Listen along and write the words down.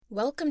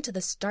Welcome to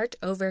the Start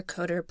Over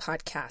Coder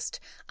podcast.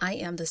 I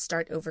am the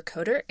Start Over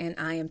Coder, and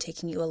I am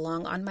taking you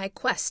along on my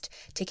quest,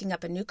 taking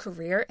up a new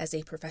career as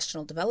a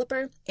professional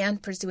developer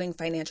and pursuing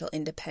financial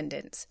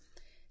independence.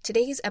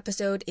 Today's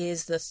episode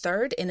is the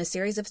third in a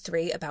series of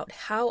 3 about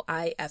how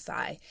I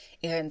FI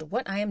and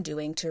what I am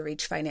doing to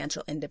reach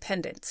financial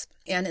independence.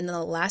 And in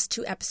the last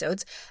 2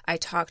 episodes, I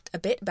talked a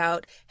bit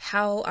about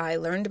how I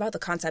learned about the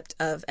concept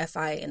of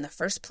FI in the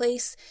first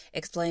place,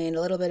 explained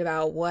a little bit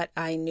about what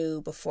I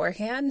knew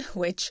beforehand,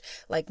 which,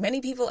 like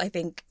many people, I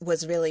think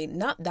was really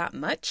not that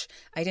much.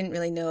 I didn't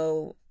really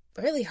know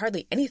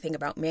hardly anything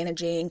about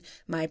managing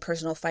my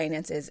personal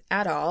finances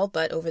at all,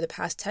 but over the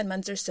past 10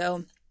 months or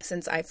so,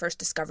 since I first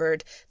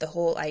discovered the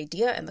whole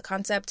idea and the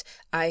concept,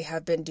 I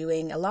have been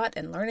doing a lot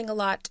and learning a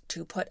lot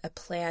to put a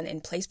plan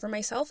in place for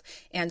myself.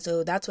 And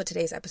so that's what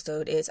today's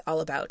episode is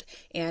all about.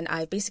 And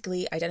I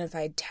basically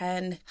identified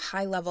 10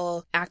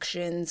 high-level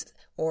actions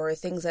or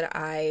things that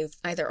I've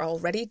either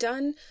already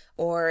done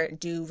or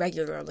do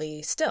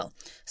regularly still.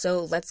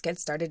 So let's get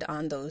started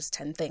on those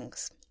 10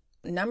 things.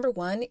 Number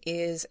 1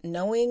 is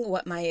knowing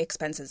what my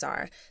expenses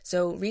are.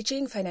 So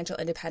reaching financial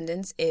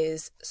independence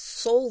is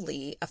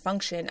solely a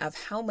function of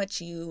how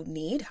much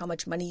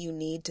money you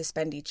need to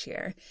spend each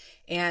year.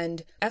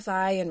 And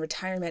FI and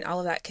retirement, all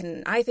of that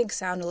can, I think,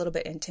 sound a little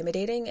bit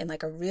intimidating and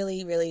like a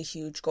really, really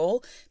huge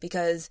goal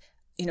because,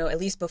 at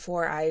least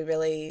before I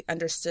really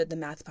understood the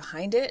math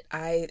behind it,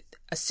 I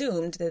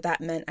assumed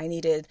that meant I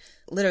needed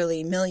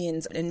literally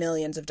millions and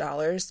millions of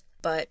dollars.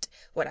 But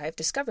what I've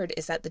discovered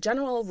is that the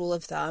general rule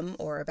of thumb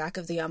or back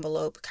of the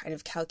envelope kind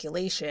of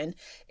calculation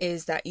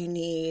is that you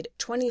need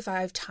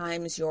 25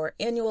 times your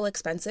annual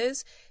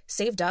expenses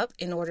saved up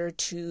in order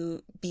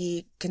to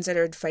be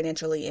considered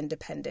financially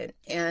independent.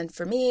 And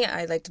for me,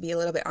 I like to be a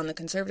little bit on the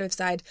conservative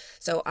side.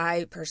 So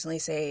I personally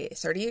say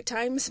 30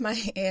 times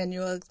my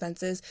annual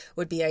expenses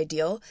would be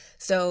ideal.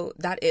 So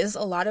that is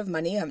a lot of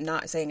money. I'm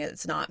not saying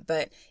it's not,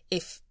 but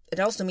it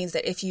also means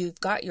that if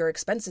you've got your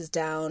expenses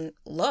down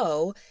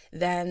low,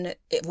 then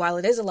while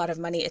it is a lot of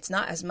money, it's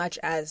not as much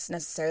as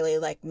necessarily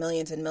like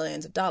millions and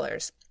millions of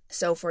dollars.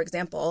 So for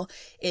example,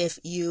 if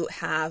you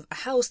have a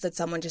house that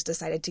someone just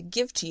decided to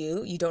give to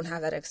you, you don't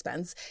have that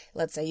expense.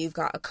 Let's say you've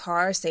got a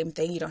car, same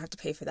thing, you don't have to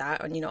pay for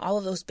that. And all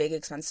of those big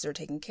expenses are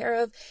taken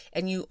care of,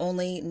 and you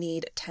only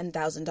need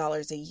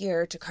 $10,000 a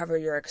year to cover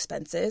your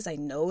expenses. I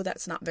know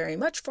that's not very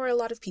much for a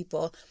lot of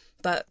people,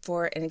 but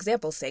for an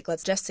example's sake,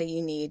 let's just say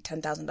you need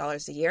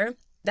 $10,000 a year.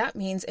 That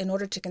means in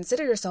order to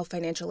consider yourself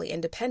financially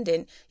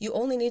independent, you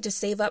only need to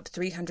save up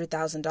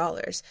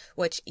 $300,000,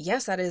 which,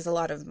 yes, that is a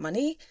lot of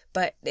money,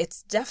 but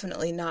it's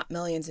definitely not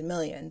millions and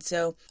millions.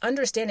 So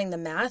understanding the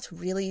math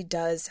really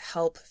does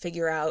help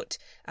figure out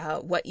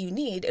what you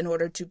need in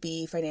order to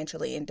be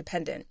financially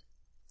independent.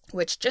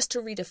 Which, just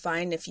to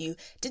redefine, if you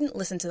didn't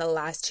listen to the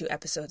last 2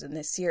 episodes in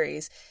this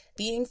series,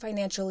 being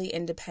financially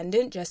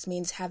independent just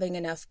means having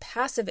enough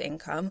passive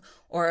income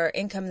or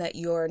income that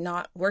you're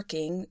not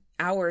working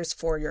hours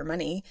for your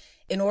money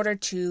in order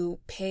to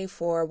pay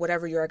for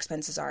whatever your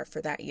expenses are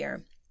for that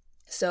year.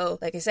 So,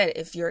 like I said,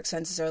 if your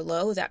expenses are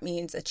low, that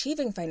means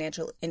achieving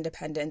financial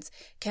independence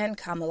can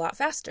come a lot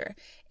faster.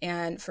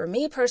 And for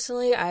me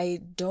personally, I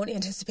don't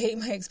anticipate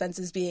my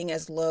expenses being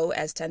as low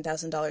as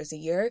 $10,000 a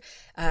year,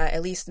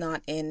 at least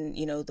not in,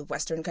 the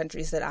Western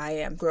countries that I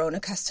am grown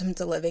accustomed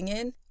to living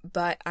in.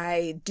 But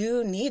I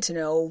do need to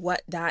know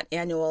what that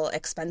annual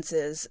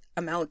expenses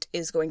amount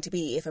is going to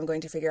be if I'm going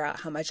to figure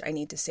out how much I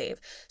need to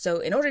save. So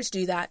in order to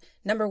do that,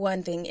 number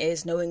 1 thing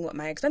is knowing what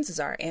my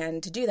expenses are.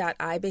 And to do that,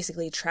 I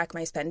basically track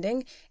my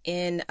spending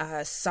in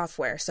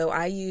software. So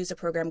I use a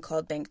program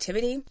called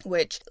Banktivity,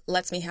 which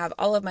lets me have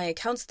all of my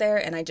accounts there.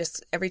 And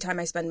every time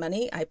I spend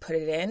money, I put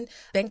it in.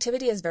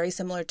 Banktivity is very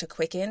similar to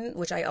Quicken,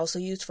 which I also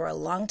used for a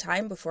long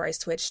time before I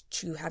switched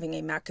to having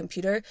a Mac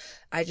computer.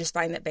 I just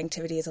find that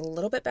Banktivity is a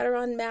little bit better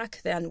on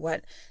Mac than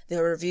what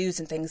the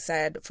reviews and things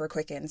said for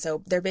Quicken.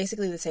 So they're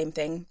basically the same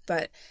thing,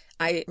 but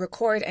I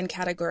record and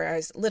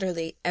categorize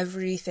literally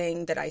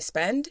everything that I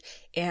spend,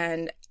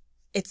 and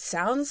it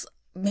sounds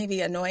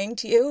maybe annoying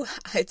to you.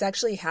 It's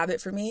actually a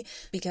habit for me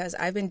because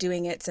I've been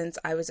doing it since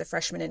I was a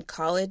freshman in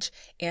college.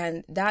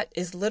 And that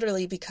is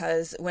literally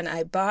because when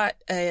I bought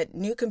a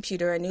new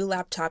computer, a new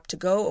laptop to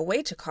go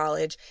away to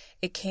college,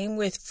 it came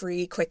with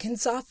free Quicken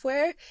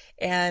software,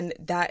 and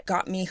that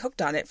got me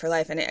hooked on it for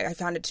life. And I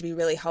found it to be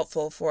really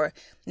helpful for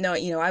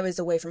I was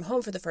away from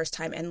home for the first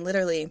time and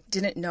literally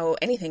didn't know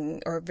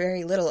anything or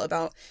very little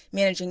about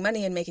managing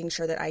money and making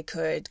sure that I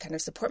could kind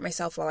of support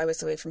myself while I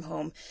was away from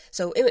home.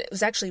 So it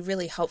was actually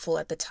really helpful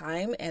at the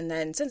time. And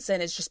then since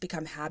then, it's just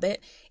become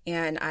habit,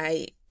 and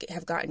I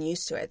have gotten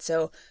used to it.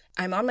 So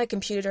I'm on my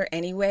computer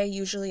anyway,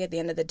 usually at the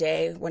end of the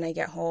day when I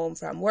get home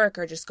from work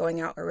or just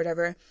going out or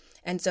whatever.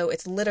 And so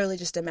it's literally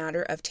just a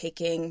matter of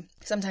taking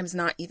sometimes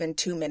not even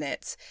 2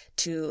 minutes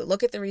to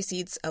look at the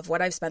receipts of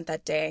what I've spent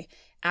that day,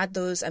 add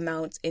those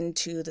amounts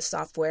into the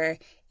software,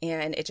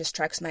 and it just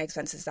tracks my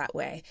expenses that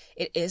way.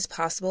 It is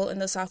possible in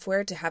the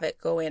software to have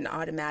it go in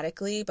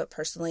automatically, but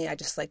personally, I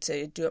just like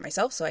to do it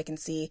myself so I can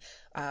see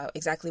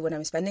exactly what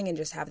I'm spending and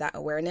just have that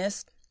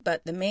awareness.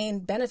 But the main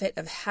benefit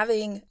of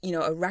having,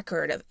 a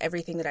record of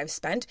everything that I've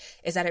spent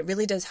is that it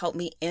really does help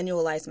me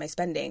annualize my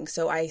spending.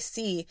 So I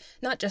see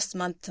not just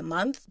month to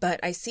month, but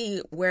I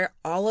see where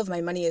all of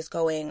my money is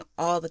going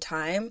all the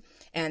time.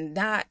 And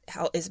that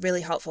is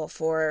really helpful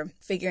for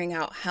figuring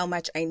out how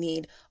much I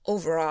need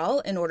overall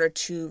in order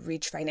to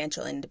reach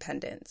financial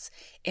independence.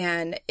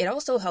 And it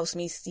also helps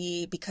me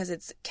see, because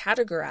it's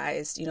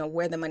categorized,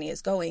 where the money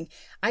is going,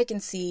 I can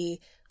see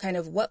kind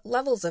of what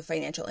levels of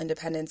financial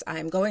independence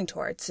I'm going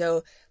towards.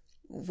 So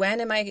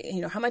when am I,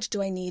 how much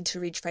do I need to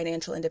reach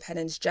financial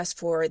independence just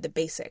for the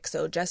basics?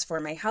 So just for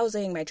my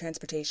housing, my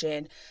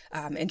transportation,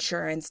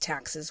 insurance,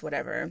 taxes,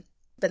 whatever.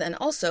 But then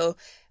also,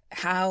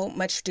 how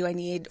much do I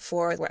need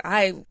for what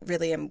I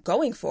really am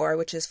going for,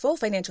 which is full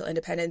financial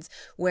independence,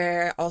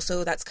 where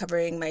also that's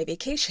covering my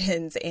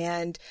vacations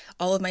and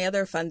all of my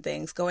other fun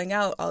things, going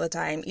out all the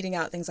time, eating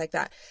out, things like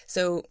that.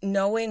 So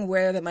knowing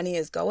where the money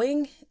is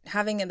going,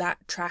 having that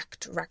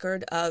tracked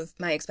record of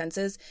my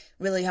expenses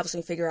really helps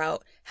me figure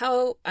out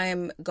how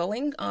I'm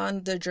going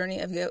on the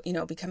journey of,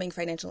 becoming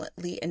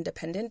financially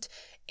independent,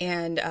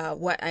 and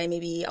what I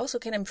maybe also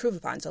can improve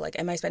upon. So like,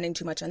 am I spending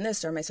too much on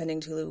this, or am I spending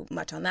too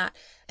much on that?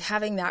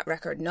 Having that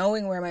record,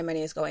 knowing where my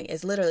money is going,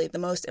 is literally the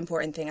most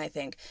important thing, I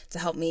think, to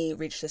help me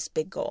reach this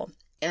big goal.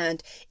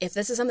 And if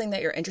this is something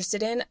that you're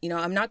interested in,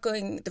 I'm not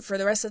going, for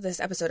the rest of this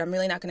episode, I'm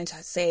really not going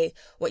to say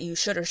what you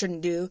should or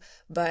shouldn't do,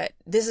 but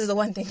this is the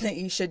one thing that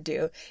you should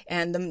do.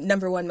 And the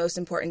number one most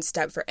important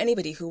step for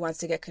anybody who wants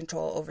to get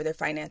control over their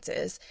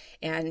finances.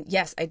 And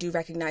yes, I do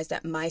recognize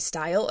that my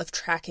style of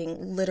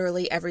tracking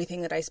literally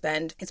everything that I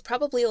spend is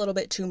probably a little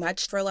bit too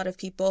much for a lot of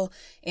people,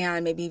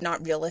 and maybe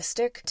not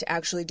realistic to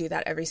actually do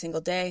that every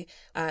single day.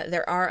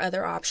 There are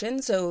other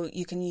options. So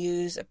you can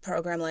use a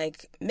program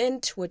like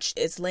Mint, which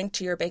is linked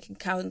to your bank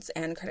account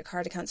and credit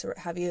card accounts or what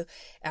have you.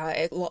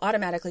 It will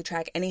automatically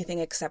track anything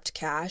except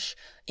cash.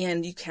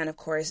 And you can, of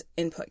course,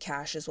 input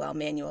cash as well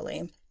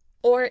manually.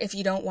 Or if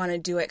you don't want to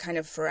do it kind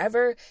of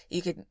forever,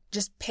 you could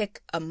just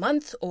pick a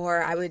month,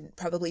 or I would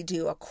probably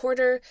do a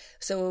quarter,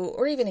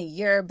 or even a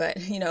year, but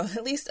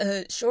at least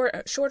a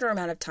shorter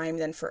amount of time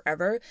than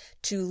forever,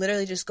 to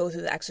literally just go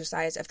through the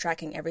exercise of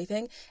tracking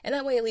everything. And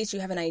that way, at least you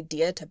have an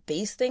idea to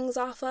base things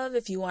off of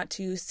if you want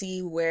to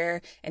see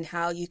where and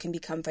how you can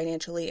become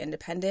financially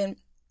independent.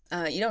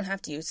 You don't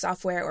have to use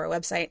software or a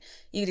website.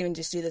 You can even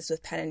just do this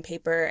with pen and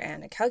paper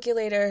and a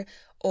calculator.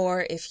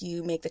 Or if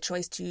you make the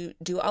choice to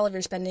do all of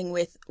your spending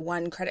with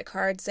one credit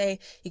card, say,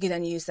 you can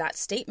then use that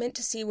statement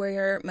to see where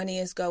your money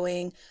is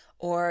going.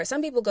 Or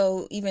some people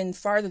go even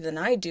farther than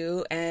I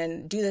do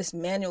and do this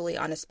manually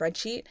on a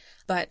spreadsheet.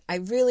 But I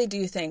really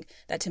do think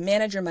that to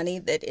manage your money,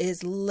 that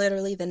is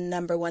literally the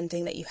number one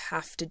thing that you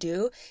have to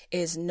do,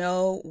 is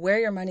know where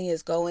your money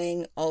is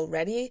going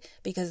already,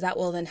 because that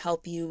will then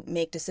help you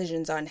make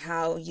decisions on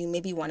how you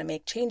maybe want to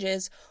make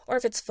changes. Or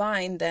if it's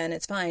fine, then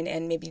it's fine,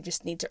 and maybe you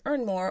just need to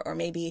earn more, or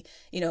maybe,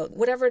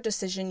 whatever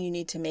decision you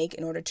need to make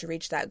in order to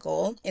reach that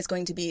goal is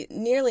going to be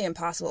nearly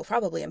impossible,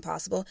 probably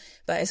impossible,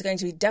 but it's going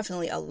to be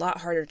definitely a lot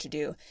harder to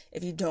do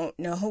if you don't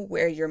know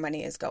where your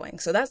money is going.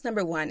 So that's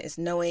number one, is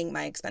knowing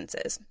my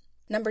expenses.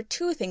 Number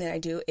two thing that I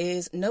do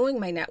is knowing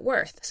my net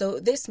worth. So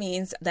this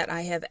means that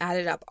I have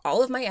added up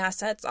all of my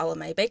assets, all of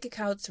my bank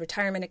accounts,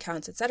 retirement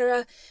accounts,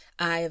 etc.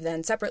 I have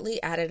then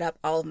separately added up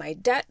all of my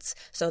debts.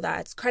 So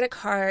that's credit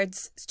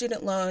cards,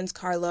 student loans,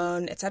 car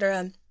loan,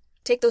 etc.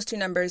 Take those two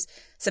numbers,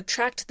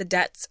 subtract the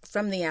debts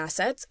from the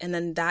assets, and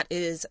then that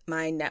is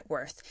my net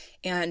worth.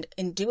 And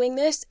in doing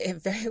this, it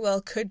very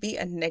well could be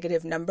a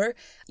negative number.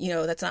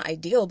 That's not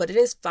ideal, but it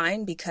is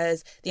fine,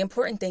 because the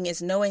important thing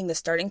is knowing the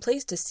starting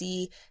place to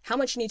see how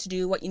much you need to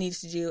do, what you need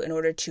to do in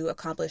order to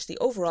accomplish the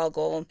overall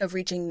goal of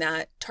reaching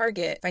that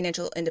target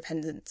financial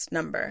independence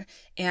number.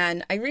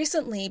 And I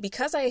recently,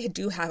 because I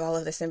do have all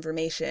of this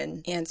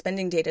information and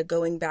spending data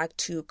going back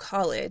to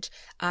college,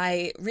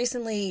 I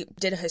recently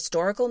did a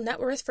historical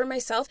net worth for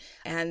myself.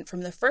 And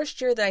from the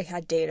first year that I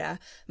had data,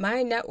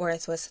 my net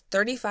worth was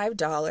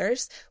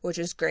 $35, which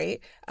is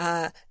great.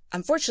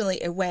 Unfortunately,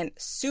 it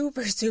went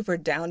super, super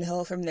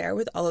downhill from there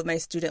with all of my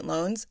student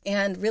loans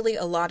and really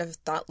a lot of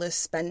thoughtless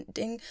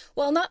spending.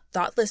 Well, not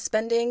thoughtless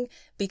spending,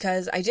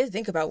 because I did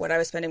think about what I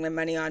was spending my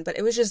money on, but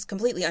it was just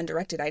completely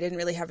undirected. I didn't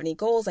really have any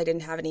goals. I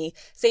didn't have any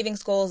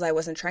savings goals. I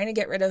wasn't trying to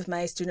get rid of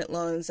my student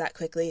loans that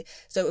quickly.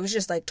 So it was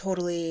just like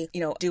totally,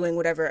 doing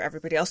whatever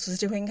everybody else was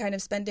doing kind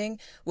of spending,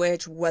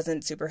 which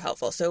wasn't super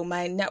helpful. So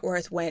my net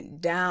worth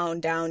went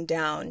down, down,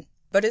 down.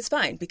 But it's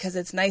fine, because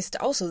it's nice to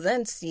also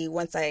then see,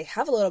 once I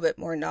have a little bit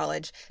more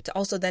knowledge, to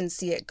also then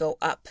see it go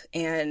up.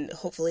 And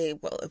hopefully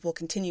it will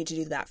continue to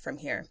do that from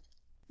here.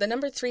 The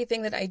number three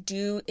thing that I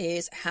do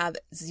is have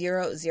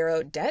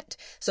zero debt.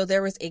 So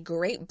there was a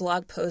great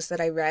blog post that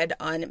I read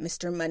on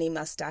Mr. Money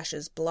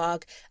Mustache's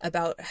blog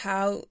about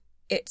how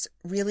it's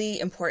really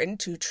important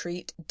to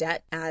treat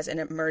debt as an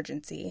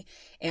emergency.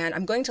 And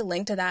I'm going to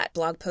link to that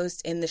blog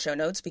post in the show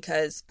notes,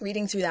 because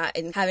reading through that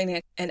and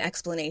having an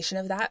explanation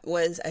of that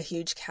was a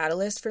huge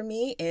catalyst for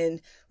me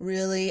in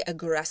really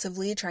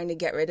aggressively trying to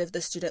get rid of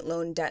the student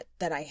loan debt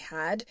that I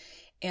had.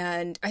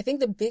 And I think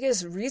the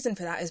biggest reason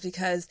for that is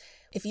because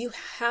if you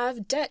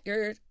have debt,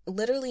 you're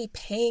literally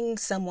paying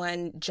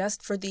someone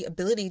just for the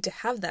ability to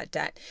have that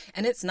debt.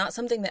 And it's not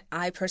something that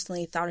I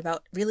personally thought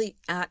about really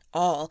at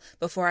all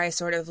before I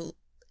sort of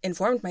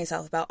informed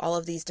myself about all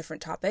of these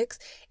different topics.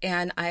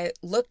 And I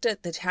looked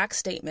at the tax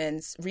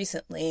statements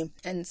recently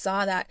and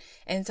saw that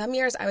in some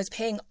years I was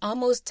paying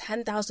almost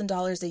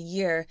 $10,000 a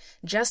year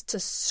just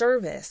to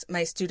service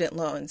my student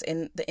loans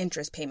and the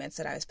interest payments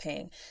that I was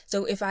paying.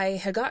 So if I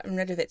had gotten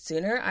rid of it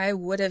sooner, I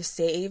would have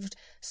saved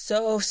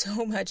so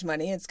much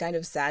money. It's kind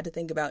of sad to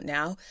think about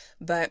now.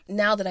 But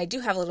now that I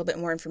do have a little bit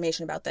more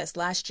information about this,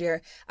 last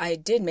year I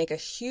did make a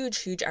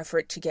huge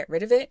effort to get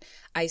rid of it.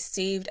 I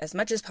saved as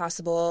much as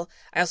possible.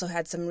 I also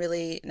had some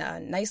really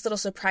nice little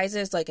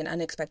surprises, like an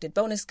unexpected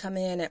bonus come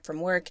in from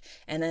work.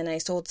 And then I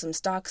sold some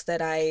stocks that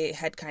I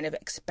had kind of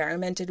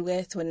experimented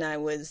with when I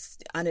was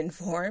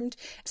uninformed.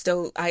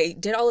 So I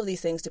did all of these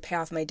things to pay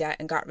off my debt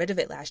and got rid of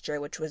it last year,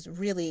 which was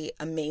really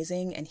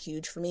amazing and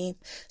huge for me.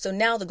 So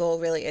now the goal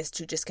really is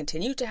to just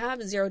continue to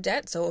have zero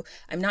debt. So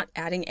I'm not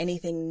adding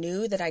anything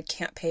new that I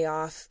can't pay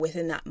off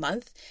within that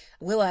month.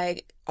 Will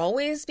I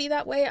always be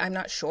that way? I'm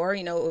not sure.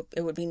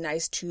 It would be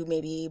nice to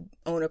maybe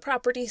own a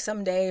property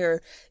someday,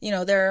 or,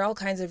 there are all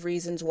kinds of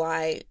reasons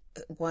why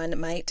one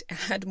might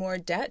add more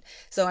debt.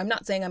 So I'm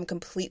not saying I'm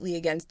completely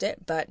against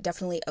it, but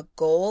definitely a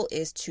goal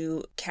is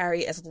to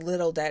carry as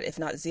little debt, if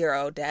not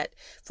zero debt,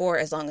 for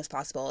as long as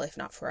possible, if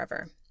not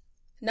forever.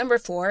 Number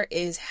 4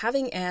 is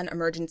having an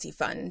emergency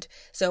fund.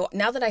 So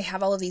now that I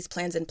have all of these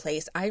plans in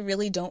place, I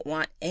really don't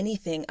want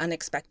anything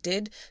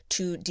unexpected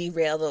to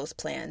derail those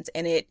plans.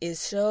 And it is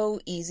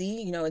so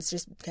easy, it's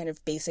just kind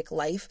of basic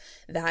life,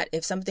 that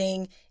if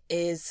something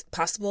is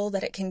possible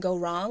that it can go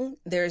wrong,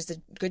 there's a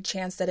good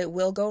chance that it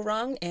will go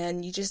wrong,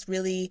 and you just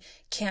really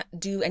can't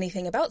do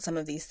anything about some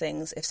of these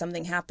things if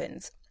something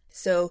happens.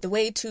 So the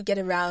way to get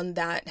around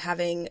that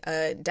having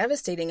a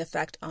devastating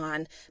effect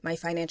on my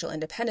financial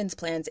independence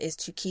plans is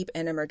to keep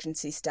an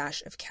emergency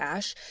stash of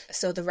cash.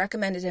 So the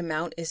recommended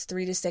amount is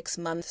 3 to 6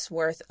 months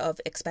worth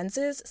of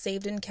expenses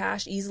saved in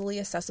cash, easily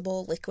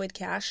accessible liquid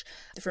cash.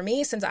 For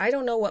me, since I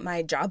don't know what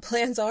my job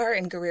plans are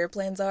and career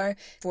plans are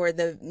for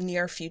the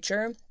near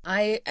future,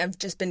 I have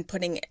just been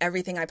putting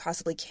everything I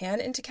possibly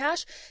can into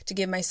cash to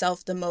give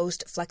myself the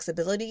most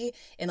flexibility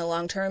in the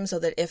long term, so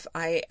that if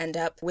I end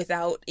up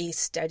without a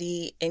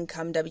steady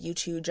income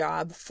W-2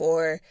 job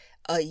for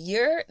a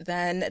year,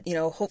 then,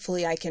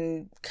 hopefully I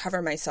can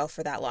cover myself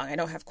for that long. I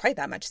don't have quite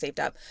that much saved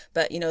up,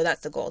 but,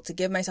 that's the goal, to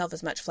give myself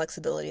as much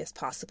flexibility as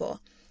possible.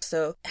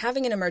 So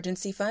having an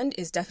emergency fund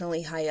is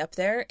definitely high up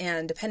there.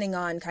 And depending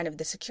on kind of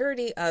the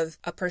security of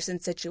a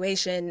person's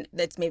situation,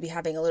 that's maybe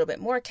having a little bit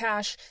more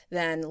cash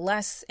than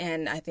less.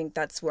 And I think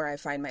that's where I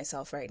find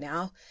myself right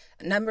now.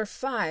 Number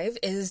 5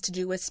 is to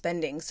do with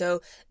spending.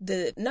 So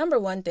the number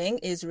one thing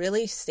is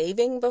really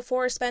saving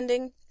before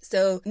spending.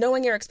 So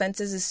knowing your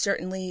expenses is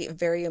certainly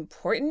very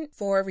important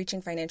for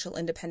reaching financial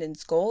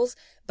independence goals,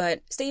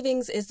 but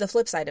savings is the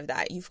flip side of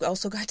that. You've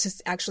also got to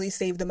actually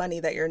save the money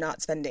that you're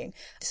not spending.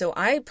 So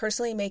I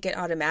personally make it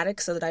automatic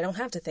so that I don't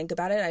have to think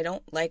about it. I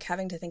don't like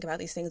having to think about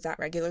these things that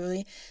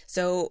regularly.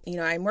 So,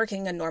 I'm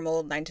working a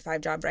normal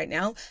 9-to-5 job right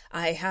now.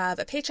 I have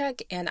a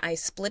paycheck and I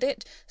split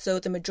it. So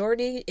the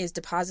majority is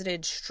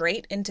deposited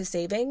straight into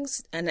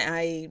savings, and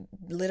I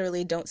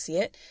literally don't see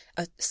it.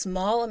 A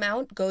small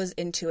amount goes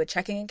into a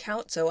checking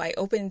account. So I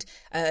opened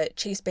a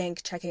Chase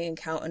Bank checking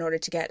account in order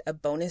to get a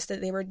bonus that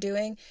they were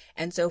doing.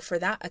 And so for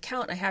that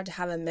account, I have to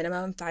have a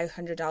minimum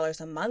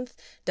 $500 a month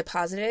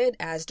deposited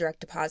as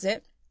direct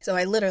deposit. So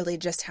I literally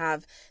just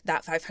have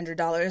that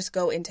 $500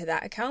 go into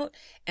that account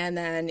and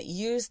then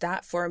use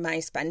that for my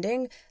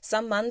spending.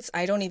 Some months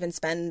I don't even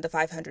spend the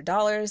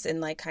 $500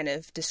 in like kind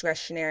of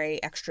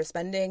discretionary extra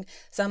spending.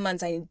 Some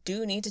months I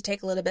do need to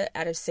take a little bit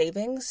out of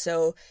savings.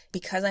 So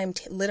because I'm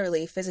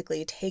literally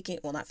physically taking,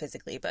 well, not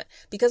physically, but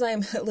because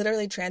I'm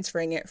literally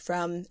transferring it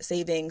from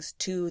savings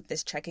to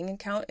this checking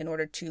account in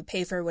order to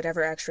pay for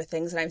whatever extra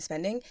things that I'm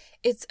spending,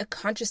 it's a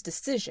conscious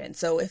decision.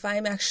 So if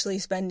I'm actually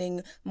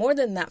spending more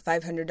than that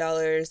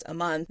 $500 a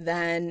month,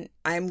 then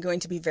I'm going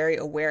to be very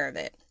aware of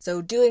it.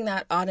 So doing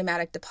that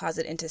automatic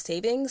deposit into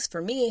savings for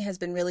me has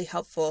been really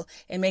helpful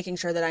in making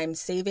sure that I'm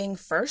saving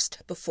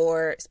first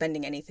before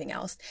spending anything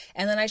else.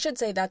 And then I should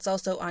say that's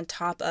also on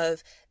top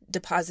of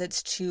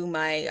deposits to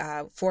my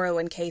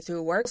 401k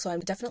through work. So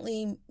I'm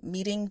definitely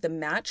meeting the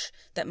match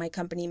that my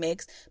company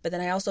makes, but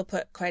then I also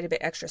put quite a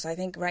bit extra. So I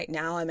think right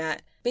now I'm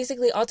at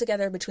basically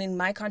altogether between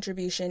my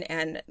contribution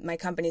and my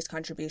company's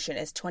contribution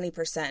is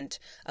 20%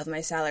 of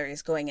my salary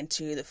is going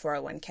into the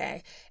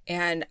 401k.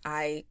 And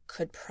I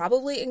could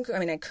probably,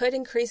 I could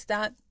increase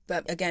that.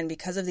 But again,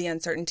 because of the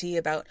uncertainty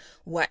about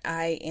what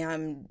I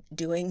am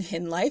doing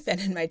in life and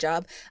in my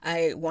job,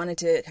 I wanted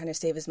to kind of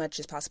save as much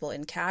as possible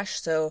in cash.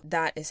 So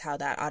that is how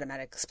that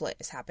automatic split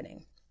is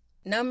happening.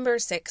 Number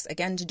 6,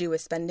 again to do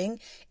with spending,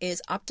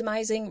 is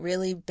optimizing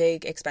really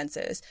big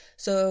expenses.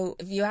 So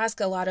if you ask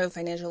a lot of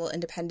financial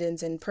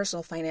independence and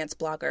personal finance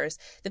bloggers,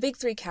 the big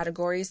 3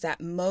 categories that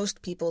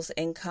most people's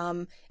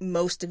income,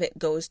 most of it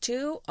goes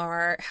to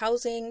are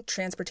housing,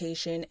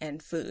 transportation,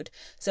 and food.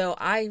 So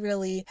I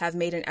really have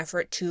made an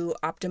effort to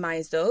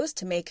optimize those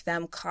to make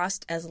them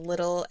cost as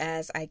little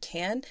as I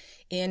can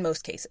in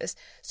most cases.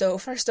 So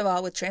first of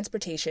all, with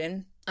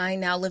transportation, I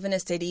now live in a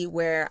city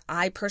where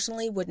I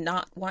personally would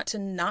not want to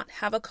not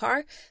have a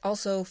car.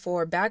 Also,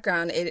 for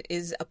background, it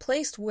is a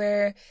place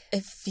where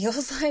it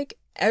feels like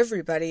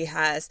everybody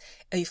has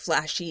a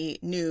flashy,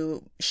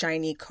 new,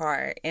 shiny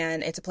car.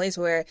 And it's a place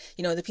where,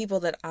 the people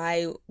that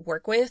I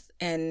work with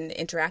and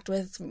interact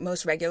with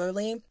most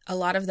regularly, a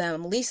lot of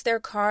them lease their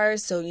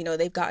cars. So,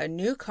 they've got a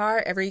new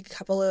car every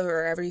couple of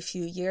or every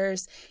few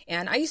years.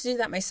 And I used to do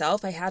that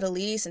myself. I had a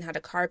lease and had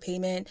a car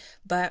payment,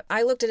 but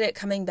I looked at it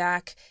coming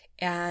back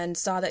and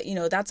saw that,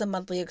 that's a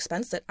monthly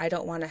expense that I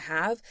don't want to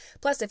have.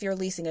 Plus, if you're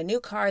leasing a new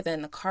car,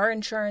 then the car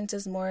insurance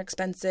is more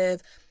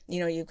expensive.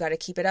 You've got to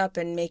keep it up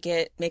and make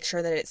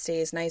sure that it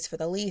stays nice for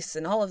the lease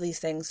and all of these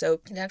things. So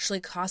it actually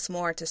costs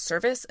more to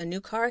service a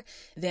new car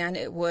than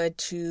it would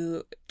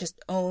to just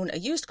own a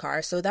used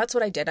car. So that's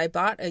what I did. I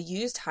bought a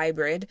used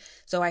hybrid.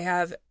 So I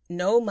have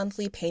no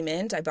monthly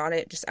payment. I bought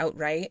it just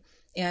outright.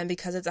 And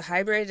because it's a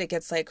hybrid, it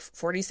gets like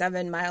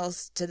 47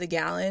 miles to the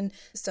gallon.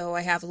 So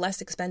I have less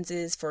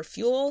expenses for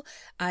fuel.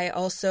 I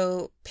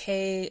also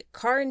pay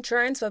car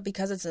insurance, but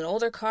because it's an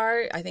older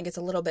car, I think it's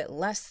a little bit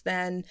less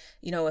than,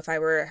 if I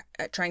were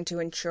trying to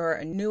insure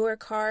a newer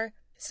car.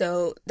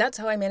 So that's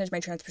how I manage my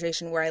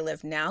transportation where I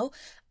live now.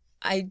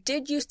 I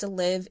did used to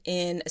live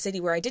in a city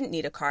where I didn't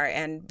need a car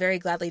and very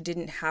gladly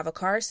didn't have a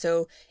car.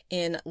 So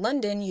in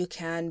London, you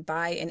can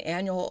buy an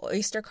annual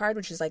Oyster card,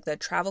 which is like the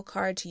travel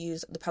card to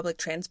use the public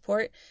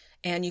transport.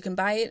 And you can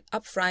buy it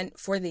up front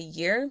for the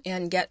year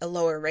and get a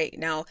lower rate.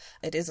 Now,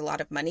 it is a lot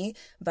of money,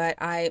 but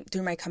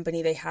through my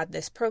company, they had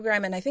this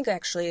program. And I think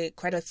actually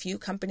quite a few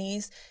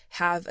companies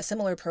have a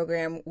similar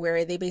program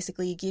where they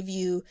basically give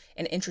you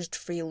an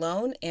interest-free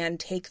loan and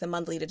take the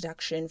monthly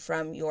deduction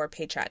from your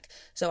paycheck.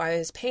 So I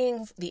was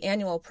paying the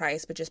annual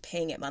price, but just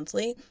paying it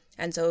monthly.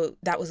 And so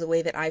that was a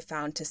way that I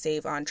found to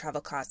save on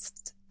travel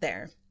costs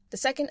there. The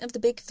second of the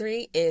big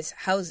 3 is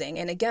housing.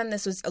 And again,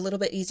 this was a little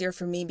bit easier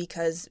for me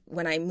because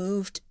when I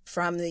moved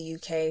from the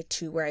UK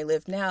to where I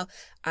live now,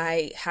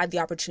 I had the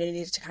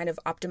opportunity to kind of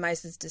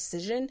optimize this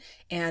decision.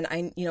 And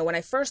when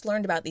I first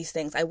learned about these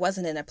things, I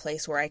wasn't in a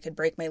place where I could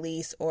break my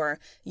lease or,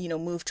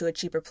 move to a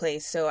cheaper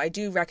place. So I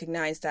do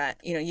recognize that,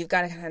 you've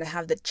got to kind of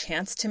have the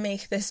chance to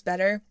make this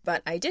better.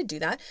 But I did do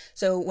that.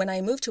 So when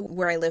I moved to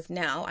where I live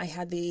now, I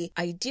had the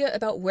idea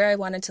about where I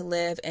wanted to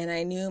live and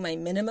I knew my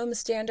minimum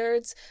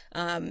standards.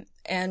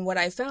 And what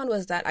I found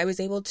was that I was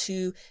able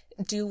to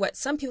do what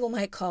some people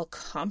might call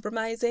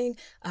compromising,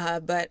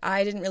 but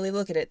I didn't really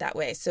look at it that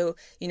way. So,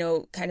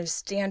 kind of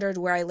standard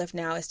where I live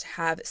now is to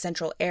have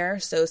central air,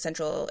 so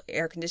central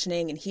air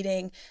conditioning and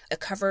heating, a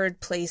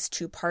covered place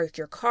to park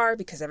your car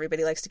because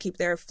everybody likes to keep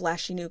their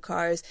flashy new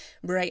cars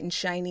bright and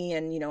shiny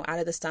and, out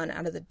of the sun,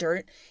 out of the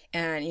dirt,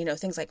 and,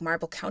 things like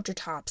marble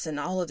countertops and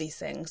all of these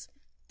things.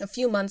 A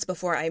few months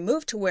before I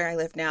moved to where I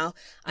live now,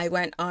 I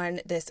went on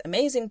this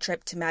amazing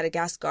trip to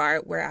Madagascar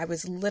where I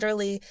was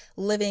literally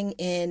living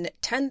in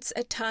tents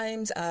at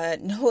times,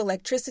 no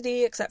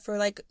electricity except for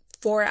like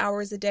 4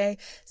 hours a day.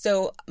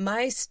 So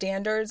my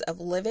standards of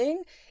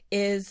living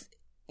is,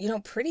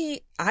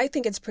 I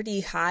think it's pretty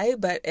high,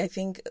 but I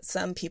think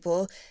some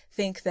people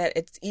think that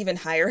it's even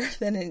higher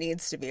than it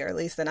needs to be, or at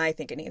least than I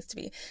think it needs to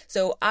be.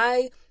 So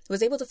I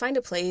was able to find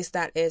a place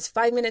that is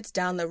 5 minutes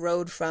down the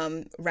road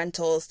from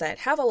rentals that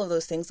have all of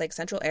those things like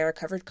central air,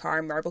 covered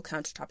car, marble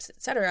countertops,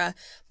 etc.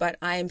 But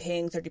I am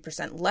paying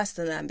 30% less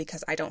than them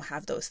because I don't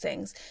have those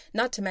things.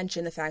 Not to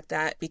mention the fact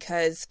that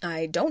because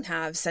I don't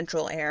have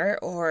central air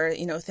or,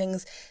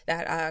 things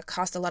that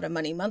cost a lot of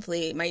money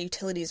monthly, my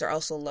utilities are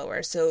also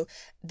lower. So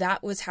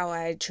that was how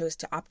I chose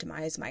to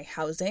optimize my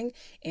housing.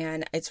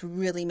 And it's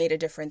really made a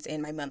difference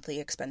in my monthly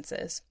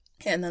expenses.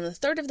 And then the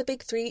third of the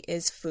big 3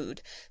 is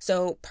food.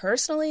 So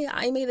personally,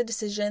 I made the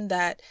decision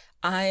that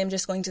I am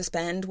just going to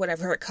spend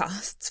whatever it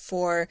costs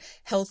for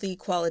healthy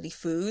quality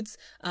foods.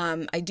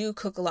 I do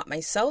cook a lot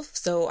myself,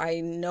 so I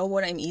know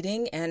what I'm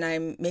eating and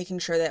I'm making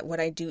sure that what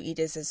I do eat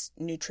is as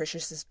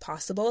nutritious as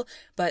possible.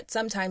 But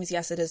sometimes,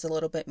 yes, it is a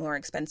little bit more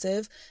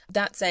expensive.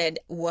 That said,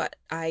 what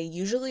I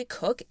usually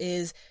cook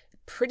is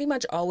pretty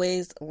much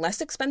always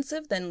less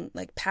expensive than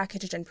like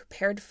packaged and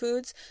prepared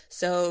foods.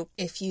 So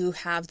if you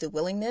have the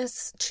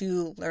willingness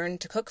to learn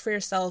to cook for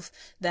yourself,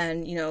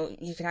 then,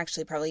 you can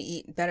actually probably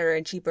eat better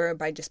and cheaper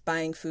by just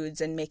buying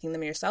foods and making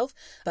them yourself.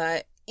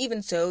 But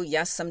even so,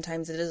 yes,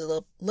 sometimes it is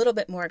a little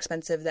bit more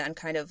expensive than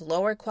kind of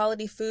lower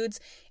quality foods.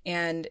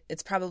 And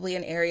it's probably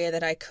an area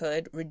that I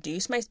could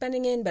reduce my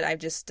spending in, but I've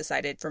just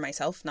decided for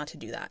myself not to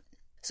do that.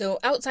 So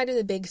outside of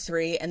the big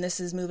three, and this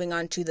is moving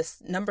on to the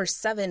number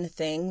 7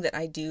 thing that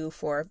I do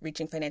for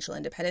reaching financial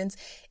independence,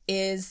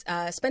 is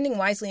spending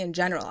wisely in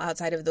general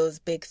outside of those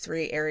big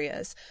 3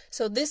 areas.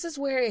 So this is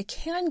where it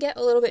can get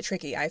a little bit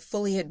tricky, I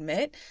fully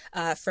admit.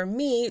 For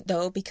me,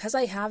 though, because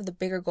I have the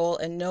bigger goal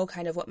and know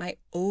kind of what my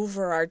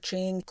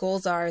overarching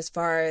goals are as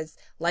far as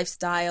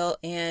lifestyle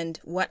and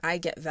what I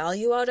get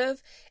value out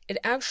of, it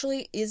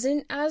actually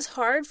isn't as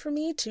hard for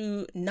me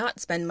to not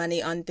spend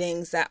money on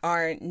things that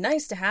are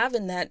nice to have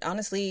and that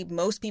honestly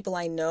most people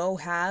I know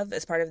have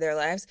as part of their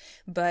lives,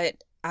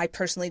 but I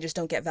personally just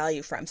don't get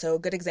value from. So a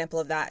good example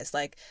of that is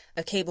like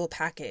a cable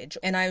package,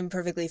 and I'm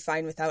perfectly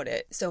fine without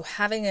it. So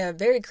having a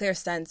very clear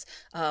sense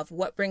of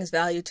what brings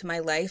value to my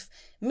life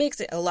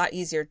makes it a lot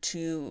easier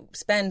to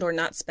spend or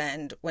not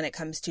spend when it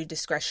comes to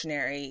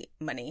discretionary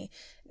money.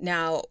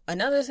 Now,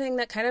 another thing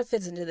that kind of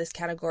fits into this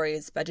category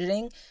is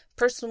budgeting.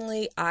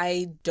 Personally,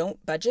 I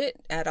don't budget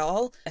at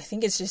all. I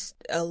think it's just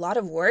a lot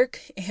of work,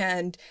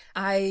 and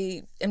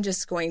I am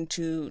just going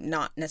to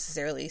not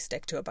necessarily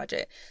stick to a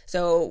budget.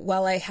 So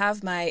while I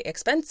have my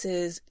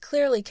expenses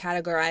clearly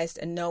categorized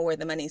and know where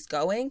the money's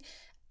going,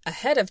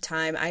 ahead of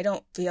time, I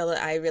don't feel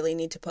that I really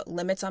need to put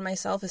limits on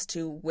myself as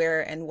to where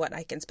and what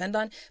I can spend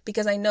on,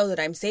 because I know that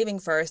I'm saving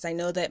first. I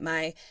know that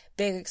my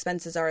big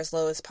expenses are as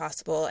low as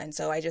possible, and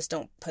so I just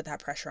don't put that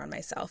pressure on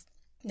myself.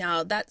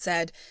 Now, that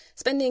said,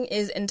 spending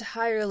is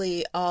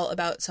entirely all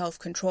about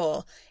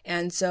self-control,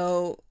 and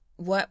so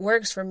what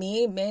works for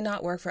me may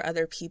not work for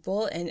other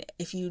people, and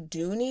if you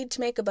do need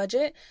to make a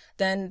budget,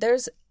 then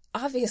there's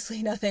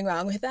obviously nothing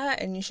wrong with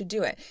that, and you should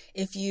do it.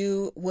 If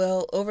you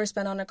will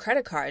overspend on a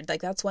credit card,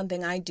 like that's one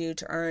thing I do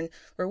to earn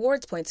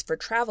rewards points for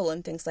travel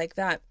and things like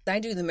that.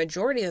 I do the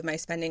majority of my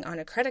spending on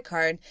a credit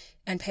card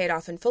and pay it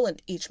off in full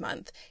each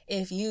month.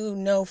 If you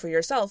know for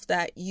yourself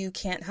that you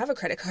can't have a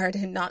credit card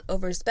and not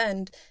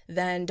overspend,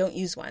 then don't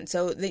use one.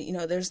 So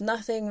there's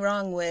nothing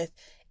wrong with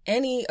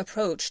any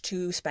approach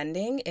to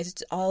spending.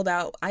 It's all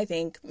about, I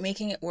think,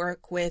 making it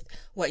work with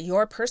what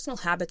your personal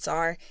habits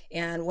are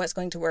and what's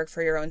going to work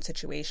for your own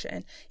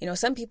situation.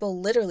 Some people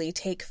literally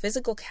take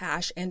physical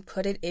cash and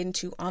put it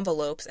into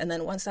envelopes, and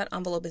then once that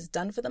envelope is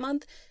done for the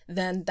month,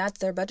 then that's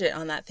their budget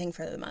on that thing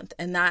for the month.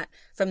 And that,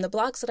 from the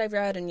blogs that I've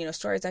read and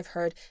stories I've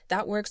heard,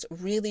 that works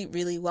really,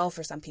 really well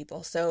for some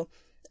people. So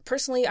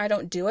personally, I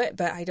don't do it,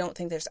 but I don't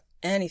think there's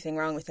anything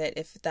wrong with it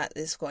if that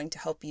is going to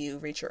help you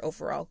reach your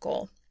overall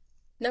goal.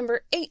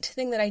 Number 8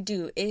 thing that I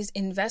do is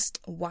invest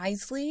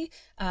wisely,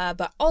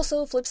 but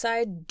also flip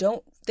side,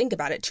 don't think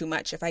about it too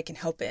much if I can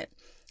help it.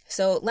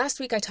 So last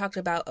week I talked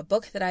about a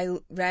book that I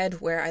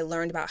read where I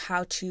learned about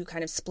how to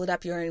kind of split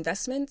up your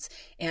investments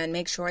and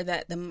make sure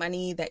that the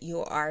money that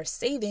you are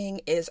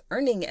saving is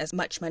earning as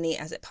much money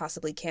as it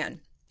possibly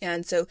can.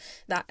 And so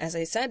that, as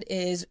I said,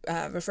 is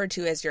referred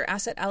to as your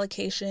asset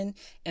allocation.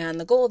 And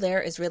the goal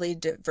there is really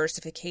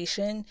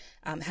diversification,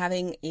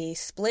 having a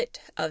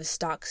split of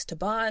stocks to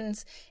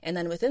bonds. And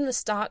then within the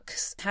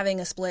stocks, having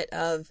a split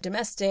of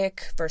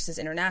domestic versus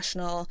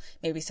international,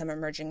 maybe some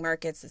emerging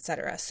markets,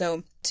 etc.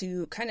 So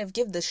to kind of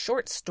give the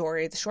short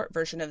story, the short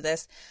version of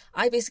this,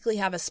 I basically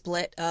have a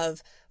split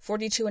of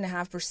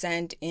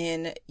 42.5%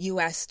 in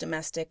U.S.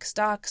 domestic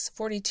stocks,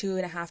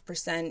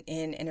 42.5%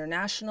 in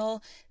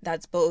international.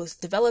 That's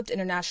both developed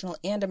international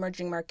and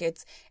emerging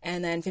markets,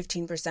 and then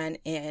 15%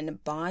 in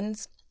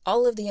bonds.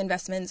 All of the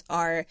investments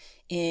are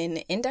in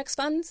index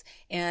funds,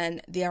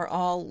 and they are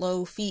all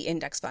low fee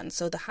index funds.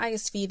 So the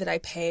highest fee that I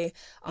pay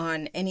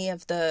on any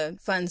of the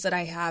funds that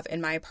I have in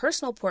my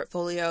personal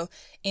portfolio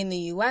in the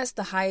US,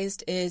 the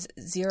highest is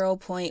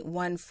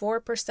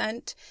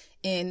 0.14%.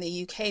 In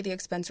the UK, the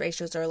expense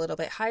ratios are a little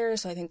bit higher,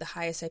 so I think the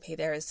highest I pay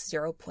there is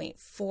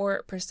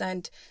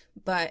 0.4%.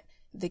 But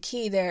the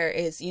key there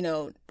is,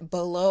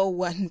 below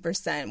 1%.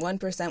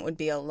 1% would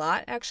be a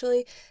lot,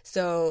 actually.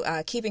 So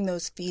keeping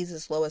those fees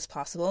as low as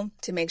possible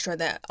to make sure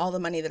that all the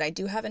money that I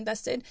do have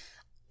invested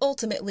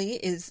ultimately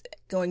is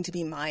going to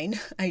be mine,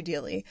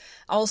 ideally.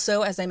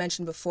 Also, as I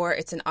mentioned before,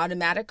 it's an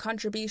automatic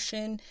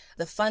contribution.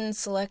 The funds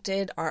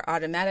selected are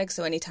automatic,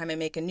 so anytime I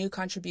make a new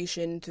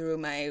contribution through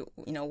my,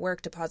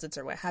 work deposits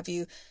or what have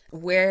you,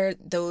 where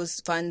those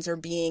funds are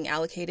being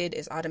allocated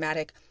is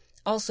automatic.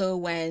 Also,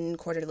 when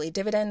quarterly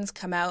dividends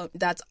come out,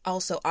 that's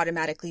also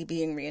automatically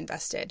being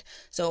reinvested.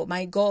 So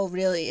my goal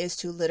really is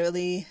to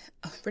literally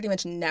pretty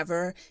much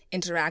never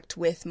interact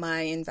with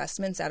my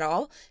investments at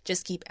all.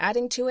 Just keep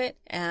adding to it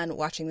and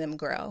watching them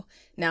grow.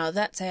 Now,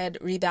 that said,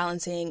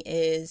 rebalancing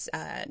is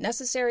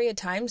necessary at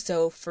times.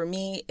 So for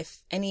me,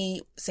 if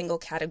any single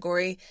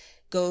category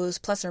goes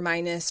plus or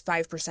minus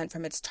 5%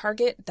 from its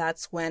target,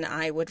 that's when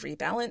I would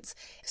rebalance.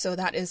 So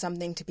that is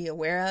something to be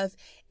aware of.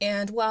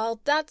 And while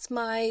that's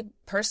my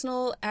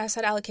personal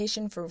asset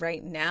allocation for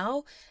right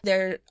now,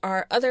 there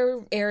are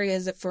other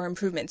areas for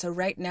improvement. So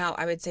right now,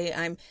 I would say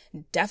I'm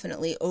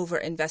definitely over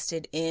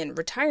invested in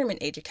retirement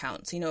age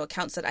accounts,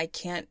 accounts that I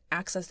can't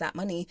access that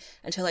money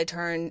until I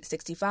turn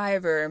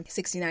 65 or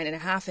 69 and a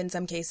half in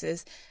some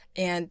cases.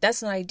 And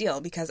that's not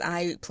ideal because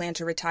I plan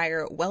to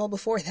retire well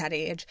before that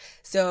age.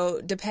 So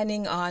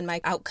depending on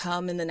my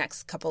outcome in the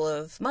next couple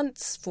of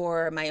months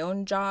for my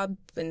own job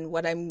and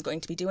what I'm going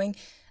to be doing,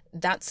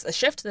 that's a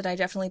shift that I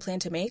definitely plan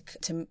to make,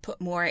 to put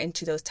more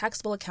into those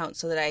taxable accounts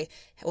so that I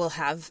will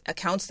have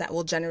accounts that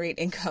will generate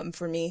income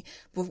for me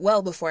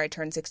well before I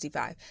turn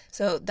 65.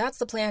 So that's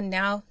the plan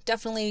now.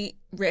 Definitely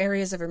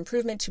areas of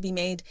improvement to be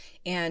made,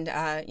 and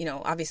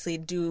obviously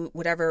do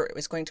whatever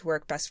is going to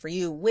work best for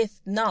you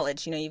with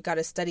knowledge. You've got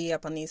to study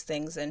up on these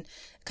things and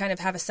kind of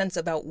have a sense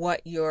about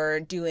what you're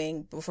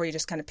doing before you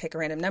just kind of pick a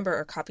random number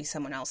or copy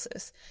someone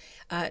else's.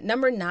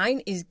 Number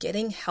 9 is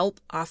getting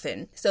help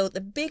often. So the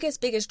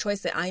biggest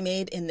choice that I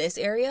made in this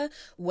area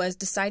was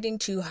deciding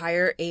to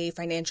hire a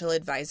financial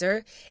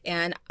advisor.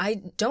 And I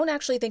don't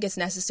actually think it's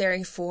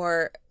necessary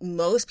for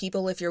most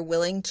people if you're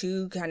willing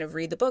to kind of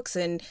read the books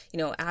and,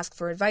 ask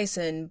for advice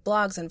and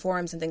blogs and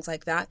forums and things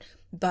like that.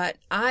 But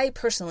I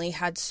personally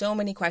had so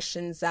many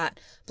questions that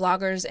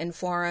bloggers and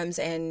forums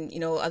and,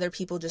 other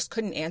people just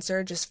couldn't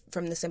answer, just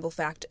from the simple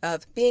fact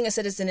of being a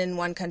citizen in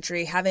one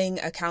country, having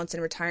accounts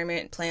and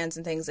retirement plans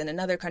and things in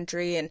another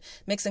country, and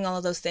mixing all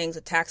of those things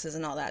with taxes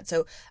and all that.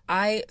 So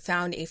I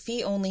found a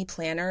fee-only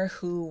planner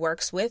who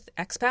works with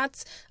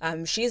expats.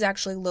 She's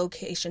actually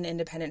location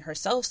independent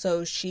herself.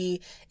 So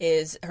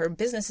her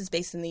business is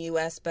based in the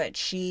US, but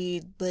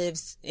she's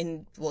lived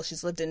in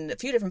a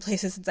few different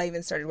places since I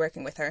even started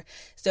working with her.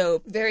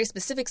 So very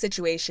specific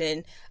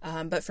situation.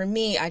 But for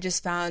me, I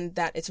just found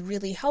that it's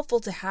really helpful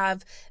to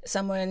have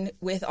someone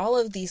with all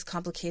of these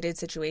complicated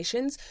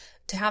situations,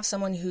 to have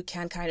someone who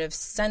can kind of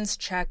sense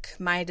check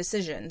my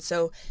decision.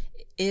 So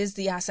is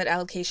the asset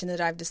allocation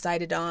that I've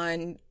decided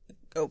on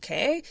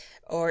okay,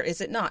 or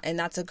is it not? And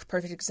that's a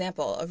perfect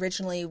example.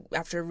 Originally,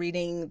 after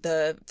reading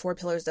the 4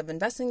 Pillars of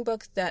Investing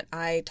book that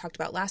I talked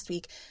about last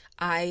week,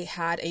 I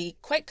had a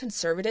quite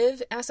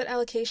conservative asset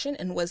allocation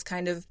and was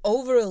kind of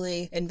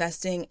overly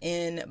investing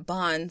in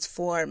bonds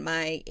for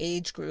my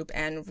age group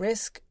and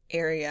risk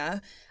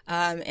area.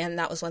 And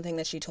that was one thing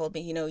that she told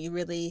me, you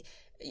really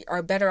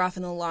are better off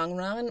in the long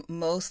run,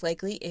 most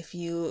likely, if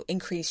you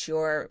increase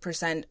your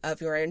percent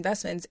of your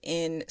investments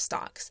in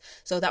stocks.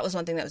 So that was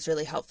one thing that was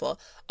really helpful.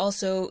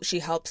 Also, she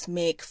helps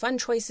make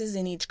fund choices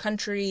in each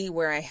country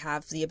where I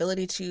have the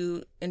ability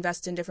to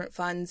invest in different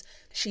funds.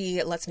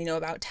 She lets me know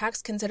about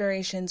tax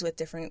considerations with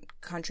different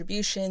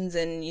contributions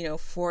and,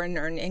 foreign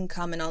earned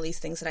income and all these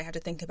things that I have to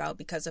think about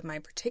because of my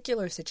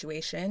particular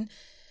situation.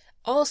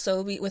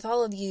 Also, with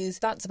all of these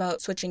thoughts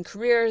about switching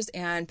careers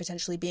and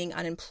potentially being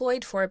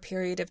unemployed for a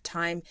period of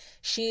time,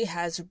 she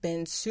has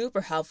been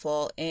super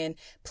helpful in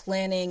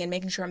planning and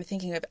making sure I'm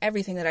thinking of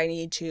everything that I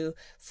need to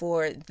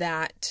for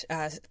that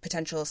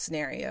potential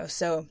scenario.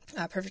 So,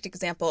 perfect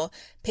example,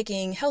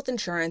 picking health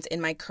insurance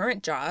in my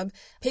current job,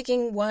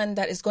 picking one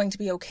that is going to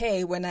be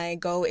okay when I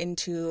go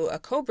into a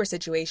COBRA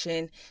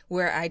situation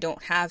where I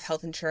don't have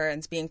health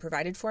insurance being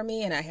provided for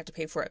me and I have to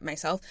pay for it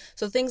myself.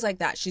 So things like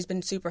that. She's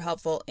been super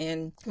helpful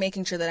in making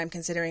sure that I'm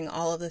considering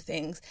all of the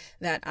things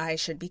that I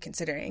should be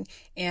considering.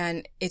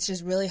 And it's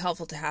just really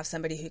helpful to have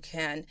somebody who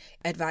can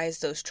advise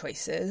those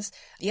choices.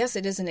 Yes,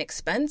 it is an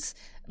expense,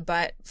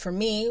 but for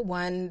me,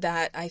 one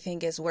that I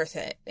think is worth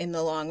it in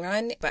the long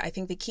run. But I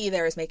think the key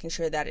there is making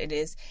sure that it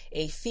is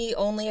a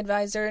fee-only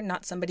advisor,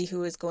 not somebody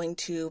who is going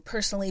to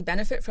personally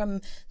benefit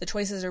from the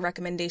choices or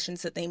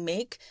recommendations that they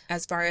make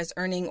as far as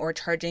earning or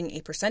charging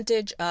a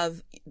percentage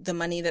of the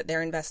money that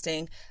they're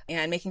investing,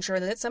 and making sure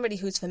that it's somebody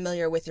who's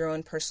familiar with your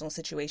own personal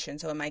situation.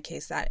 So in my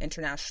case, that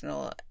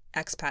international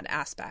expat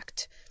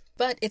aspect.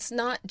 But it's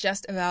not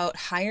just about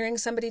hiring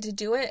somebody to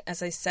do it.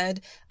 As I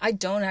said, I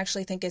don't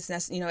actually think it's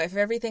necessary. If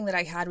everything that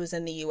I had was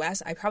in the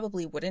US, I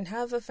probably wouldn't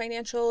have a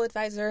financial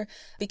advisor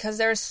because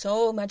there's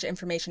so much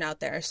information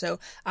out there. So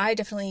I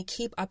definitely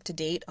keep up to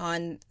date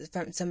on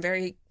some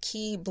very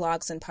key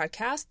blogs and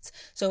podcasts.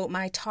 So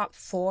my top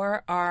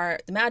 4 are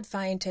the Mad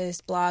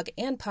Fientist blog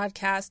and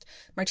podcast,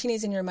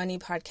 Martinis in Your Money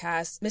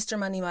podcast, Mr.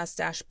 Money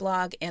Mustache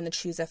blog, and the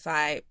Choose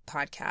FI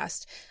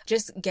podcast.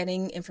 Just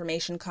getting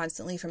information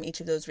constantly from each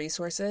of those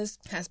resources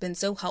has been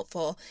so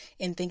helpful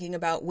in thinking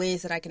about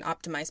ways that I can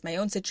optimize my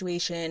own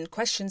situation,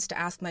 questions to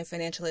ask my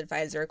financial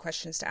advisor,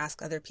 questions to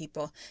ask other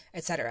people,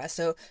 etc.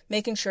 So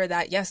making sure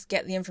that, yes,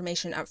 get the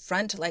information up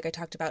front, like I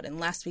talked about in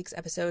last week's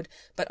episode,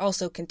 but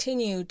also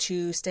continue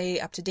to stay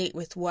up to date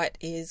with what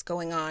is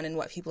going on and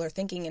what people are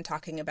thinking and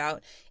talking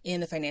about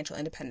in the financial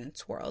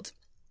independence world.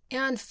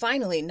 And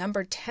finally,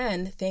 number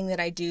 10 thing that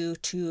I do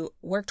to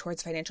work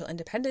towards financial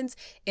independence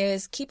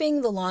is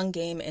keeping the long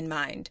game in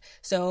mind.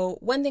 So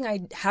one thing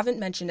I haven't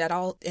mentioned at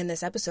all in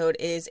this episode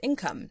is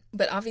income,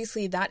 but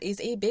obviously that is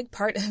a big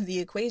part of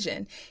the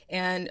equation.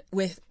 And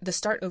with the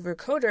Start Over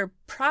Coder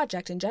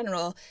project in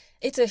general,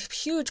 it's a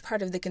huge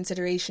part of the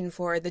consideration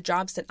for the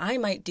jobs that I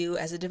might do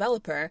as a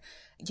developer.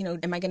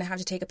 Am I going to have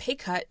to take a pay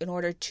cut in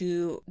order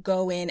to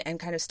go in and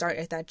kind of start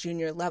at that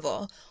junior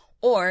level?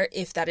 Or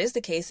if that is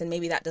the case, and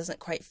maybe that doesn't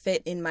quite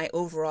fit in my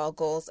overall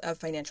goals of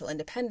financial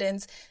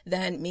independence,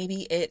 then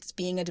maybe it's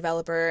being a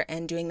developer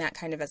and doing that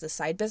kind of as a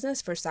side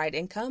business for side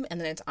income,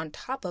 and then it's on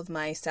top of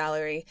my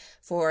salary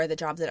for the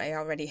job that I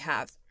already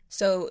have.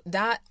 So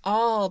that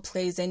all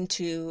plays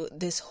into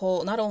this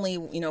whole, not only,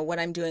 what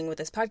I'm doing with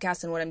this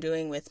podcast and what I'm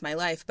doing with my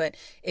life, but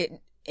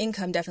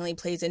income definitely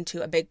plays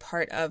into a big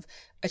part of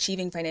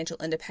achieving financial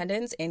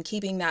independence and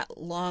keeping that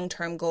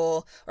long-term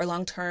goal or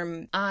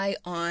long-term eye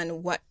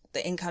on what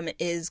the income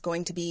is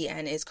going to be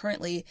and is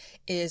currently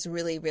is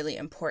really, really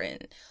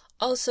important.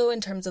 Also,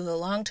 in terms of the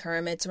long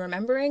term, it's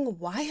remembering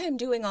why I'm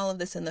doing all of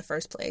this in the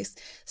first place.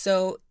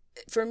 So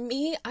for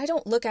me, I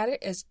don't look at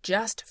it as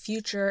just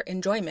future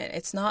enjoyment.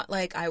 It's not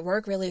like I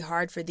work really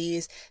hard for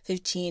these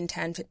 15,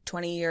 10,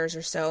 20 years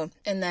or so,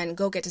 and then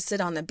go get to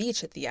sit on the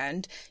beach at the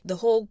end. The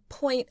whole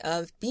point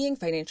of being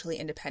financially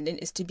independent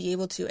is to be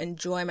able to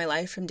enjoy my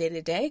life from day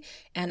to day,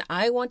 and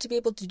I want to be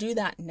able to do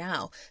that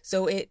now.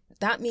 So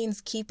that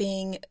means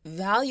keeping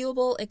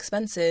valuable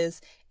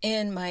expenses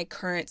in my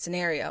current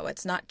scenario.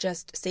 It's not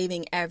just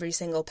saving every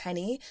single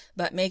penny,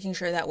 but making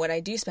sure that what I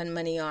do spend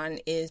money on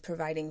is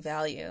providing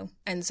value.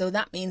 And so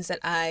that means that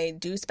I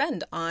do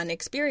spend on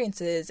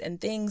experiences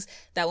and things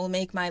that will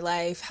make my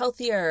life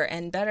healthier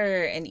and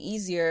better and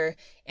easier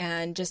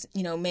and just,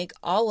 make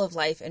all of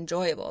life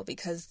enjoyable,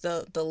 because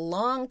the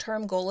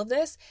long-term goal of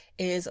this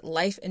is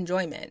life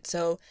enjoyment.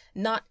 So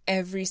not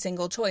every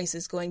single choice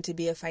is going to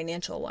be a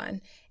financial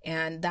one.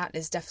 And that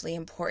is definitely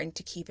important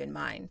to keep in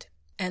mind.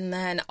 And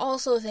then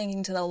also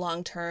thinking to the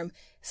long term,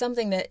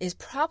 something that is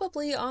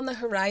probably on the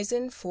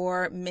horizon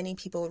for many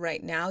people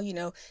right now.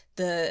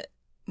 The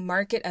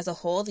market as a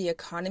whole, the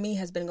economy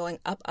has been going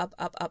up, up,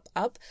 up, up,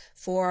 up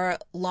for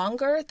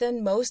longer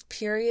than most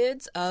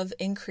periods of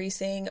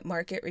increasing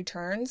market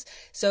returns.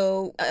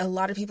 So a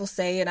lot of people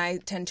say, and I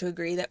tend to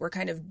agree, that we're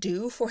kind of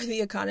due for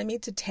the economy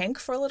to tank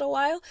for a little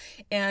while.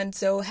 And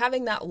so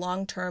having that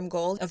long-term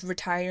goal of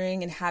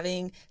retiring and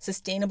having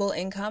sustainable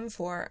income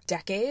for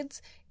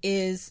decades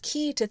is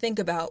key to think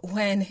about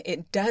when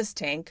it does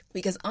tank,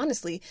 because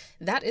honestly,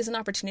 that is an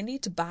opportunity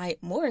to buy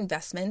more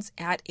investments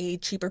at a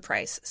cheaper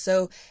price.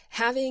 So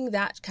having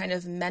that kind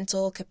of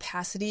mental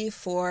capacity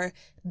for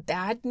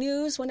bad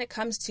news when it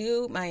comes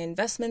to my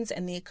investments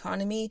and the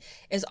economy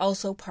is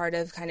also part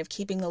of kind of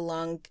keeping the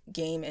long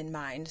game in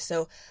mind.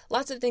 So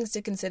lots of things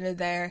to consider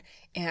there.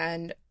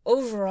 And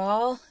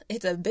overall,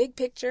 it's a big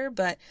picture,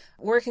 but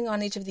working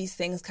on each of these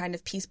things kind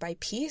of piece by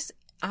piece,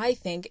 I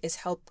think is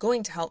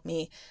going to help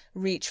me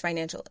reach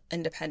financial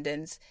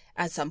independence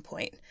at some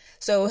point.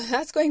 So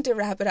that's going to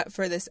wrap it up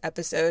for this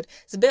episode.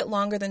 It's a bit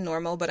longer than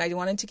normal, but I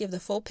wanted to give the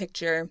full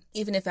picture,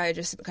 even if I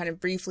just kind of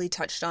briefly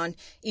touched on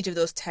each of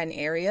those 10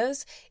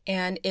 areas.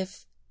 And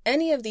if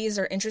any of these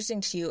are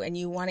interesting to you and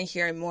you want to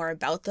hear more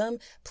about them,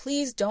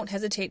 please don't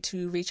hesitate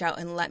to reach out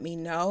and let me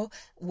know,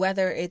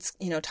 whether it's,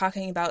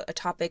 talking about a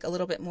topic a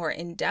little bit more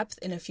in depth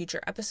in a future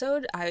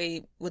episode.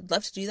 I would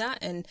love to do that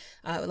and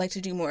would like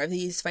to do more of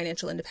these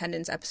financial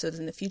independence episodes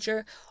in the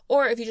future.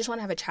 Or if you just want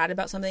to have a chat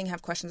about something,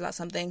 have questions about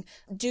something,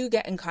 do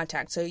get in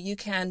contact. So you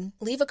can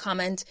leave a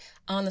comment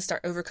on the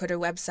Start Over Coder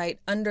website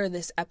under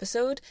this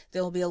episode.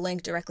 There will be a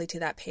link directly to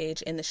that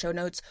page in the show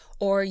notes,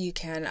 or you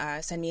can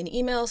send me an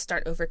email,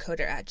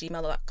 startovercoder@gmail.com,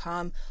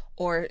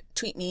 or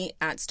tweet me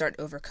at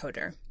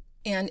startovercoder.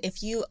 And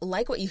if you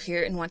like what you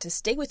hear and want to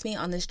stay with me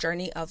on this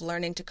journey of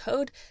learning to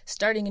code,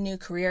 starting a new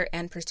career,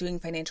 and pursuing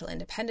financial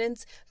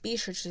independence, be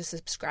sure to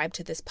subscribe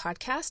to this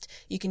podcast.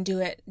 You can do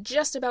it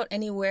just about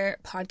anywhere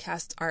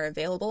podcasts are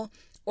available,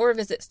 or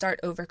visit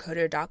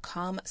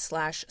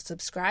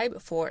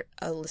startovercoder.com/subscribe for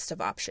a list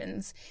of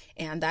options.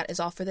 And that is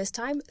all for this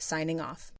time. Signing off.